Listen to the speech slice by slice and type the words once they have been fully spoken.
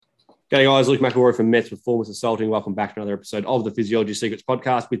G'day guys, Luke McElroy from Mets Performance Consulting. Welcome back to another episode of the Physiology Secrets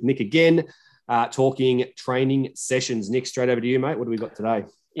podcast with Nick again, talking training sessions. Nick, straight over to you, mate. What do we got today?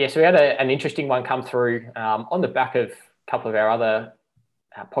 Yeah, so we had an interesting one come through on the back of a couple of our other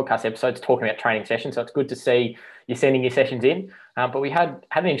podcast episodes talking about training sessions. So it's good to see you sending your sessions in. But we had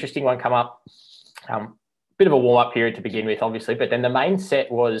an interesting one come up, bit of a warm-up period to begin with, obviously, but then the main set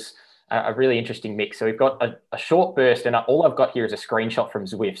was a really interesting mix. So we've got a short burst, and all I've got here is a screenshot from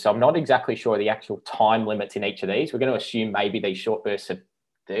Zwift. So I'm not exactly sure the actual time limits in each of these. We're going to assume maybe these short bursts are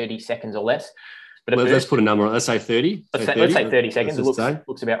 30 seconds or less. But let's put a number on. Let's say 30. Let's say 30 seconds. It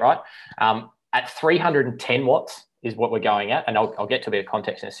looks about right. At 310 watts is what we're going at, and I'll get to a bit of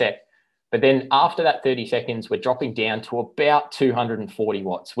context in a sec. But then after that 30 seconds, we're dropping down to about 240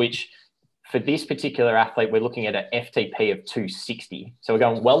 watts, which for this particular athlete, we're looking at an FTP of 260. So we're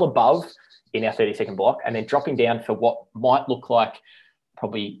going well above in our 30-second block and then dropping down for what might look like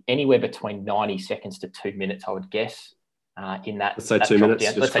probably anywhere between 90 seconds to 2 minutes, I would guess, in that. Let's say 2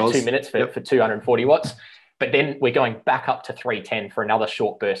 minutes. Let's say 2 minutes for 240 watts. But then we're going back up to 310 for another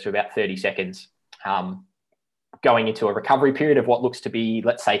short burst of about 30 seconds, going into a recovery period of what looks to be,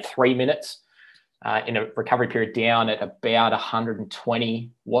 let's say, 3 minutes. In a recovery period down at about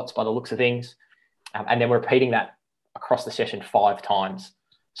 120 watts by the looks of things. And then we're repeating that across the session 5 times.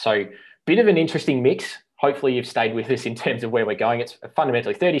 So bit of an interesting mix. Hopefully you've stayed with us in terms of where we're going. It's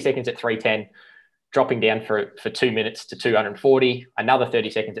fundamentally 30 seconds at 310, dropping down for 2 minutes to 240, another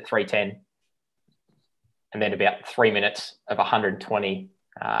 30 seconds at 310, and then about 3 minutes of 120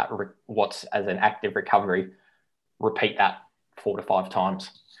 watts as an active recovery. Repeat that 4 to 5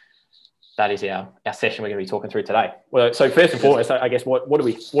 times. That is our session we're going to be talking through today. Well, so first and foremost, I guess what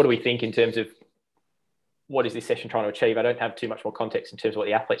do we think in terms of what is this session trying to achieve? I don't have too much more context in terms of what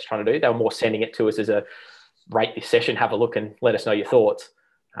the athlete's trying to do. They were more sending it to us as a rate this session, have a look, and let us know your thoughts.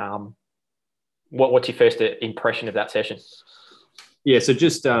 What's your first impression of that session? Yeah, so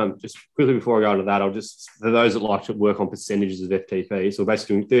just quickly before I go into that, I'll just, for those that like to work on percentages of FTP, so we're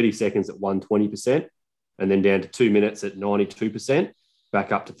basically doing 30 seconds at 120% and then down to 2 minutes at 92%.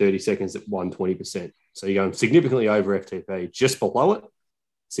 Back up to 30 seconds at 120%. So you're going significantly over FTP, just below it,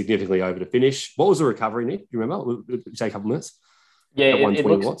 significantly over to finish. What was the recovery, Nick? Do you remember? Did you say a couple minutes? Yeah, at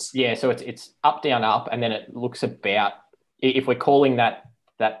 120 watts? Yeah, so it's up, down, up, and then it looks about, if we're calling that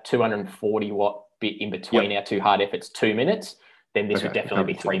 240 watt bit in between our two hard efforts 2 minutes, then this would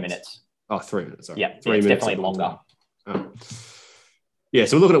definitely be 3 minutes. Oh, 3 minutes. Sorry. Yeah, 3 it's minutes definitely longer. Oh. Yeah,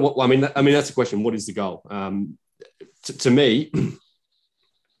 so we're looking at what, I mean, that's the question. What is the goal?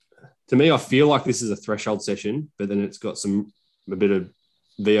 To me, I feel like this is a threshold session, but then it's got a bit of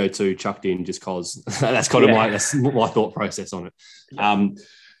VO2 chucked in just because that's kind of my thought process on it. Yeah.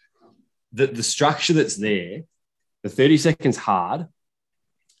 The structure that's there, the 30 seconds hard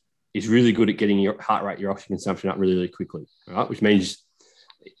is really good at getting your heart rate, your oxygen consumption up really, really quickly, right? Which means,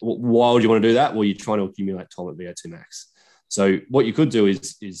 why would you want to do that? Well, you're trying to accumulate time at VO2 max. So what you could do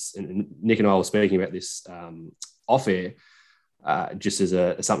is and Nick and I were speaking about this off air, just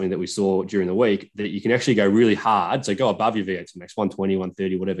as something that we saw during the week, that you can actually go really hard. So go above your VO2 max, 120,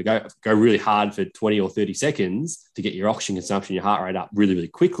 130, whatever. Go really hard for 20 or 30 seconds to get your oxygen consumption, your heart rate up really, really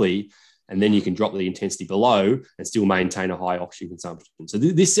quickly. And then you can drop the intensity below and still maintain a high oxygen consumption. So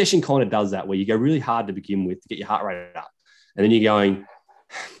this session kind of does that, where you go really hard to begin with to get your heart rate up. And then you're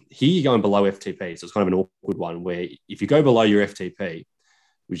going below FTP. So it's kind of an awkward one where if you go below your FTP,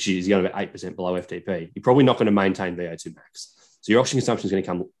 which is going to be 8% below FTP, you're probably not going to maintain VO2 max. So your oxygen consumption is going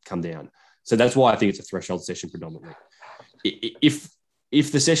to come down. So that's why I think it's a threshold session predominantly.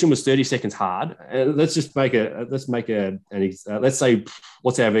 If the session was 30 seconds hard, let's say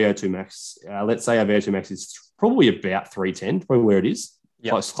what's our VO2 max? Let's say our VO2 max is probably about 310, probably where it is.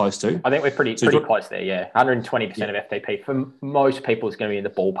 Yep. Close to. I think we're pretty close there. Yeah, 120% of FTP for most people is going to be in the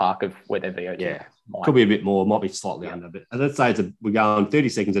ballpark of where their VO2. Could be a bit more, might be slightly under, but let's say we're going 30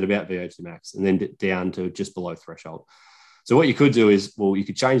 seconds at about VO2 max and then down to just below threshold. So what you could do is, you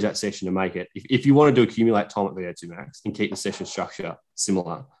could change that session to make it, if you wanted to accumulate time at VO2 max and keep the session structure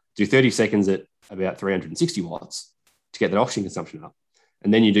similar, do 30 seconds at about 360 watts to get that oxygen consumption up.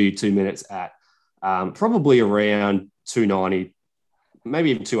 And then you do 2 minutes at probably around 290,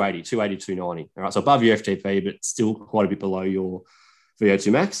 maybe even 280, 290. All right, so above your FTP, but still quite a bit below your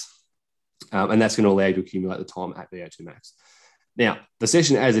VO2 max. And that's going to allow you to accumulate the time at VO2 max. Now, the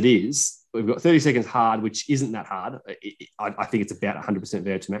session as it is, we've got 30 seconds hard, which isn't that hard. I think it's about 100%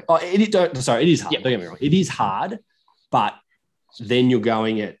 VO2 max. It is hard. Don't get me wrong. It is hard, but then you're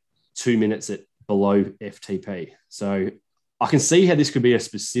going at 2 minutes at below FTP. So I can see how this could be a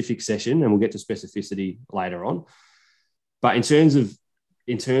specific session, and we'll get to specificity later on. But in terms of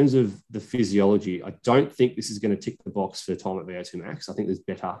in terms of the physiology, I don't think this is going to tick the box for time at VO2 max. I think there's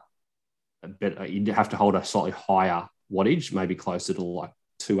better. You'd have to hold a slightly higher wattage, maybe closer to like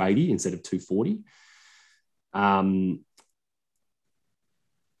 280 instead of 240. And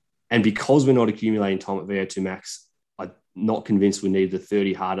because we're not accumulating time at VO2 max, I'm not convinced we need the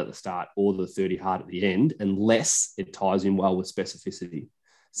 30 hard at the start or the 30 hard at the end, unless it ties in well with specificity,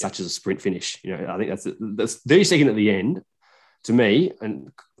 such as a sprint finish. I think that's 30 second at the end. To me,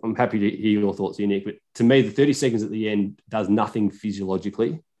 and I'm happy to hear your thoughts here, Nick, but to me, the 30 seconds at the end does nothing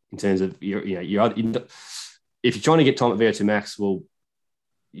physiologically in terms of, if you're trying to get time at VO2 max, well,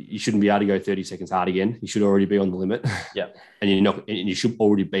 you shouldn't be able to go 30 seconds hard again. You should already be on the limit. Yeah. And you should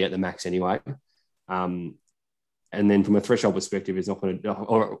already be at the max anyway. And then from a threshold perspective, it's not going to,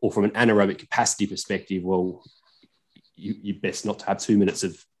 or from an anaerobic capacity perspective, well, you best not to have 2 minutes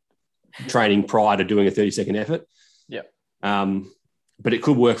of training prior to doing a 30-second effort. Yeah. But it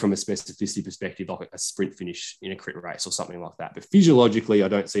could work from a specificity perspective, like a sprint finish in a crit race or something like that. But physiologically, I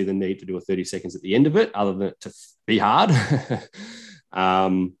don't see the need to do a 30 seconds at the end of it, other than to be hard.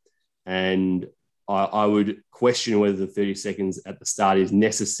 And I would question whether the 30 seconds at the start is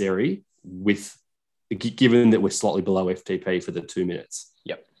necessary, given that we're slightly below FTP for the 2 minutes.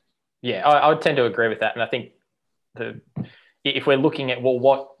 Yep. Yeah, I would tend to agree with that. And I think if we're looking at, well,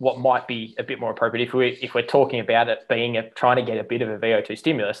 what might be a bit more appropriate, if we're talking about it being trying to get a bit of a VO2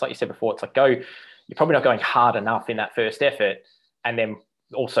 stimulus, like you said before, it's like you're probably not going hard enough in that first effort. And then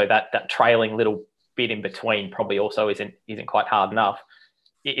also that trailing little bit in between probably also isn't quite hard enough.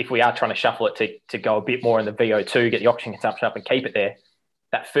 If we are trying to shuffle it to go a bit more in the VO2, get the oxygen consumption up and keep it there,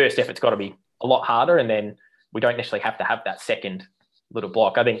 that first effort's got to be a lot harder. And then we don't necessarily have to have that second little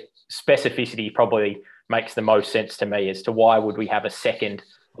block. I think specificity probably makes the most sense to me as to why would we have a second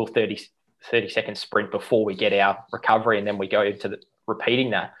or 30-second sprint before we get our recovery, and then we go into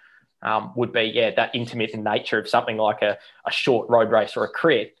repeating that. Would be, that intermittent nature of something like a short road race or a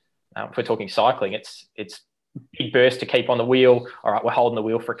crit. If we're talking cycling, it's big burst to keep on the wheel. All right, we're holding the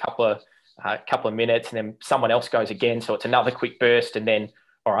wheel for a couple of minutes, and then someone else goes again. So it's another quick burst, and then,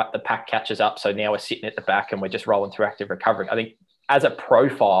 all right, the pack catches up. So now we're sitting at the back and we're just rolling through active recovery. I think as a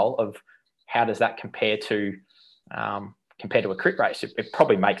profile of how does that compare to a crit race, it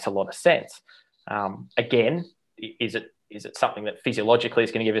probably makes a lot of sense. Again, is it something that physiologically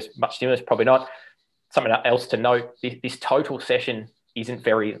is going to give us much stimulus? Probably not. Something else to note: this total session isn't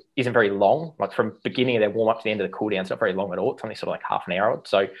very long. Like from beginning of their warm up to the end of the cool down, it's not very long at all. It's only sort of like half an hour.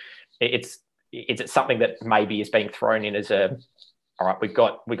 So is it something that maybe is being thrown in as all right, we've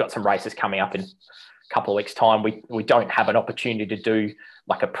got some races coming up in a couple of weeks' time. We don't have an opportunity to do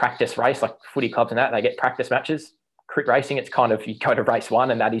like a practice race, like footy clubs and that. They get practice matches. Crit racing, it's kind of, you go to race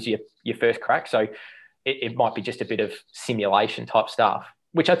one and that is your first crack. So it might be just a bit of simulation type stuff,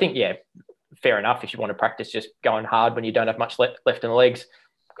 which I think, fair enough. If you want to practice just going hard when you don't have much left in the legs,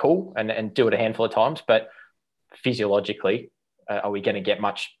 cool, and do it a handful of times. But physiologically, are we going to get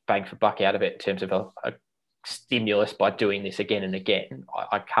much bang for buck out of it in terms of a stimulus by doing this again and again?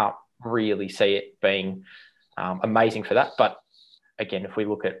 I can't really see it being amazing for that. But again, if we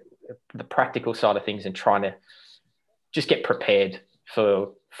look at the practical side of things and trying to just get prepared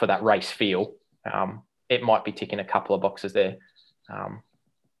for that race feel, it might be ticking a couple of boxes there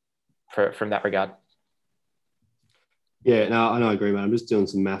from that regard. Yeah, no, I agree, man. I'm just doing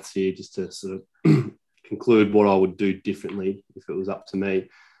some maths here just to sort of conclude what I would do differently if it was up to me.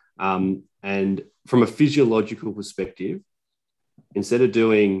 And from a physiological perspective, instead of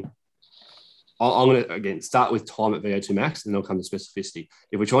doing, I'm going to, again, start with time at VO2 max, and then I'll come to specificity.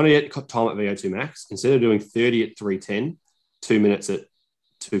 If we're trying to get time at VO2 max, instead of doing 30 at 310, 2 minutes at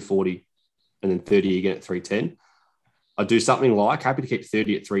 240, and then 30 again at 310, I'd do something like, happy to keep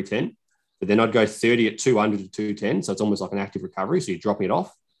 30 at 310, but then I'd go 30 at 200 to 210. So it's almost like an active recovery. So you're dropping it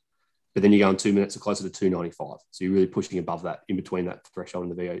off, but then you go in 2 minutes or closer to 295. So you're really pushing above that, in between that threshold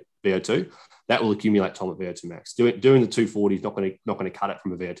and the VO2. That will accumulate time at VO2 max. Doing the 240 is not going to cut it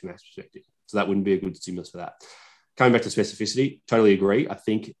from a VO2 max perspective. So that wouldn't be a good stimulus for that. Coming back to specificity, totally agree. I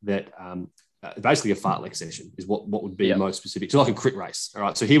think that basically a fartlek session is what would be most specific. So like a crit race. All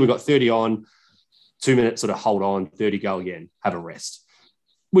right. So here we've got 30 on, 2 minutes, sort of hold on, 30 go again, have a rest.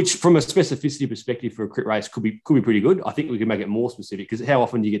 Which from a specificity perspective for a crit race could be pretty good. I think we can make it more specific, because how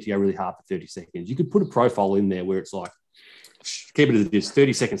often do you get to go really hard for 30 seconds? You could put a profile in there where it's like, keep it as it is,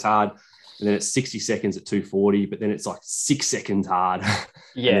 30 seconds hard, and then it's 60 seconds at 240, but then it's like 6 seconds hard.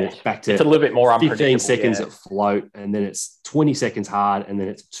 Yeah, it's back to it's a little bit more 15 seconds at float, and then it's 20 seconds hard, and then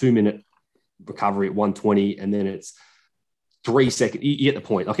it's a 2 minute recovery at 120, and then it's 3 seconds. You get the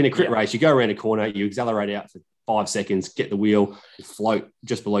point. Like in a crit race, you go around a corner, you accelerate out for 5 seconds, get the wheel, you float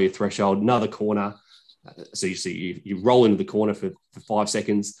just below your threshold, another corner. So you roll into the corner for 5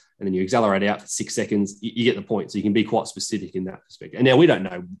 seconds, and then you accelerate out for 6 seconds. You get the point. So you can be quite specific in that perspective. And now we don't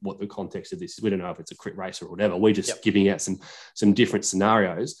know what the context of this is. We don't know if it's a crit race or whatever. We're just giving out some different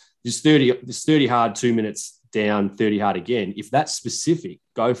scenarios. Just 30 hard, 2 minutes down, 30 hard again. If that's specific,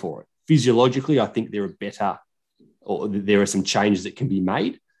 go for it. Physiologically, I think there are some changes that can be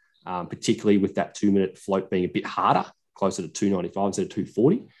made, particularly with that 2 minute float being a bit harder, closer to 295 instead of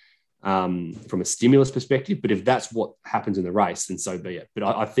 240. From a stimulus perspective, but if that's what happens in the race, then so be it. But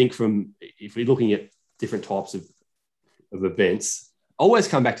I think if we're looking at different types of events, always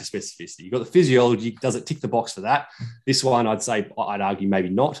come back to specificity. You've got the physiology. Does it tick the box for that? This one, I'd argue maybe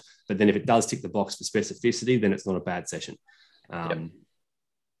not. But then if it does tick the box for specificity, then it's not a bad session. And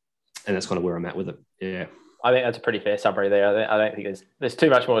that's kind of where I'm at with it. Yeah. I think that's a pretty fair summary there. I don't think there's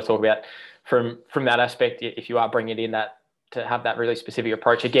too much more to talk about from that aspect. If you are bringing it in to have that really specific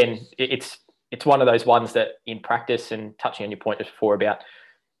approach, again, it's one of those ones that in practice, and touching on your point just before about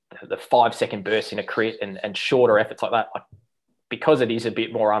the 5 second burst in a crit and shorter efforts like that, because it is a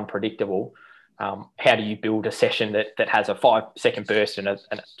bit more unpredictable, how do you build a session that has a 5 second burst and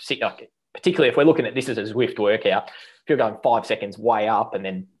particularly if we're looking at this as a Zwift workout, if you're going 5 seconds way up and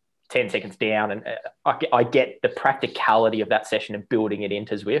then 10 seconds down, and I get the practicality of that session and building it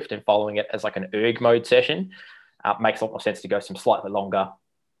into Zwift and following it as like an erg mode session. Makes a lot more sense to go some slightly longer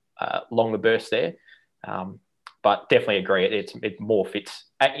bursts there. But definitely agree. It more fits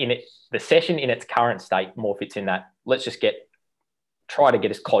in it. The session in its current state more fits in that. Let's just try to get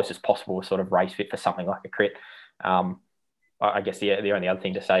as close as possible, sort of race fit for something like a crit. I guess the only other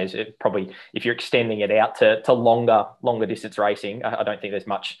thing to say is it probably, if you're extending it out to longer distance racing, I don't think there's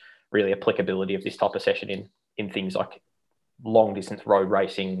much really applicability of this type of session in things like long distance road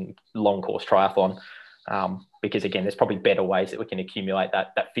racing, long course triathlon. Because again, there's probably better ways that we can accumulate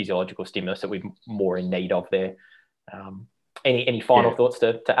that physiological stimulus that we're more in need of there. Any final thoughts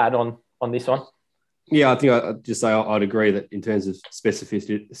to add on this one? Yeah, I think I'd just say I'd agree that in terms of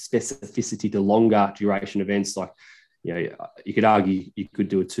specificity to longer duration events, like, you could argue you could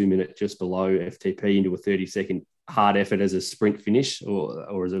do a 2 minute just below FTP into a 30 second hard effort as a sprint finish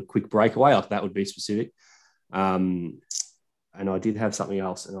or as a quick breakaway. Like that would be specific. And I did have something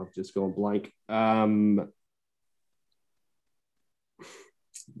else and I've just gone blank. That's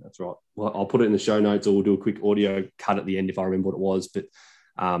right. Well, I'll put it in the show notes, or we'll do a quick audio cut at the end if I remember what it was. But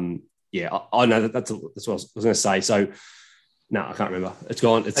I know that's what I was going to say. So, no, I can't remember. It's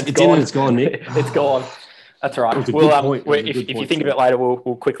gone. It's gone. It's gone, Nick. It's gone. That's all right. If you think of it later,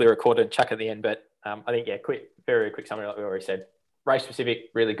 we'll quickly record and chuck at the end. But I think, very quick summary like we already said. Race specific,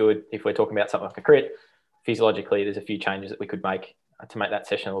 really good. If we're talking about something like a crit, physiologically, there's a few changes that we could make to make that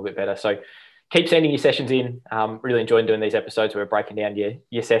session a little bit better. So keep sending your sessions in. Really enjoying doing these episodes where we're breaking down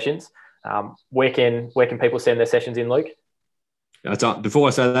your sessions. Where can people send their sessions in, Luke? Before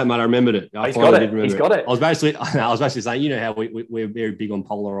I say that, mate, I remembered it. He's got it. I was basically saying, how we're very big on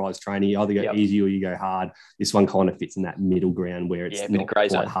polarized training. You either go easy or you go hard. This one kind of fits in that middle ground where it's not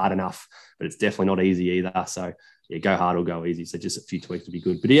quite hard enough, but it's definitely not easy either. So go hard or go easy. So just a few tweaks would be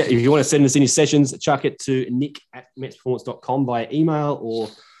good. But if you want to send us any sessions, chuck it to nick@metsperformance.com via email or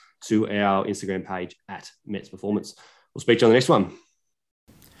to our Instagram page @metsperformance. We'll speak to you on the next one.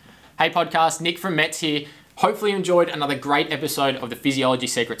 Hey podcast, Nick from Mets here. Hopefully you enjoyed another great episode of the Physiology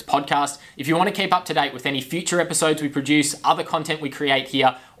Secrets podcast. If you want to keep up to date with any future episodes we produce, other content we create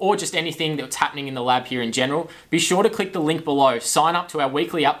here, or just anything that's happening in the lab here in general, be sure to click the link below. Sign up to our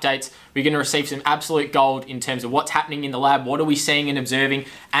weekly updates. We're going to receive some absolute gold in terms of what's happening in the lab, what are we seeing and observing,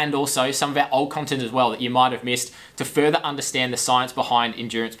 and also some of our old content as well that you might have missed to further understand the science behind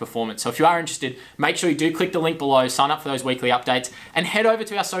endurance performance. So if you are interested, make sure you do click the link below, sign up for those weekly updates, and head over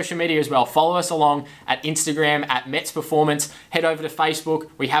to our social media as well. Follow us along at Instagram @MetsPerformance. Head over to Facebook.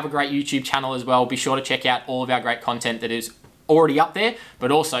 We have a great YouTube channel as well. Be sure to check out all of our great content that is already up there, but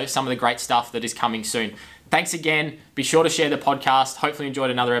also some of the great stuff that is coming soon. Thanks again. Be sure to share the podcast. Hopefully you enjoyed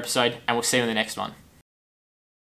another episode, and we'll see you in the next one.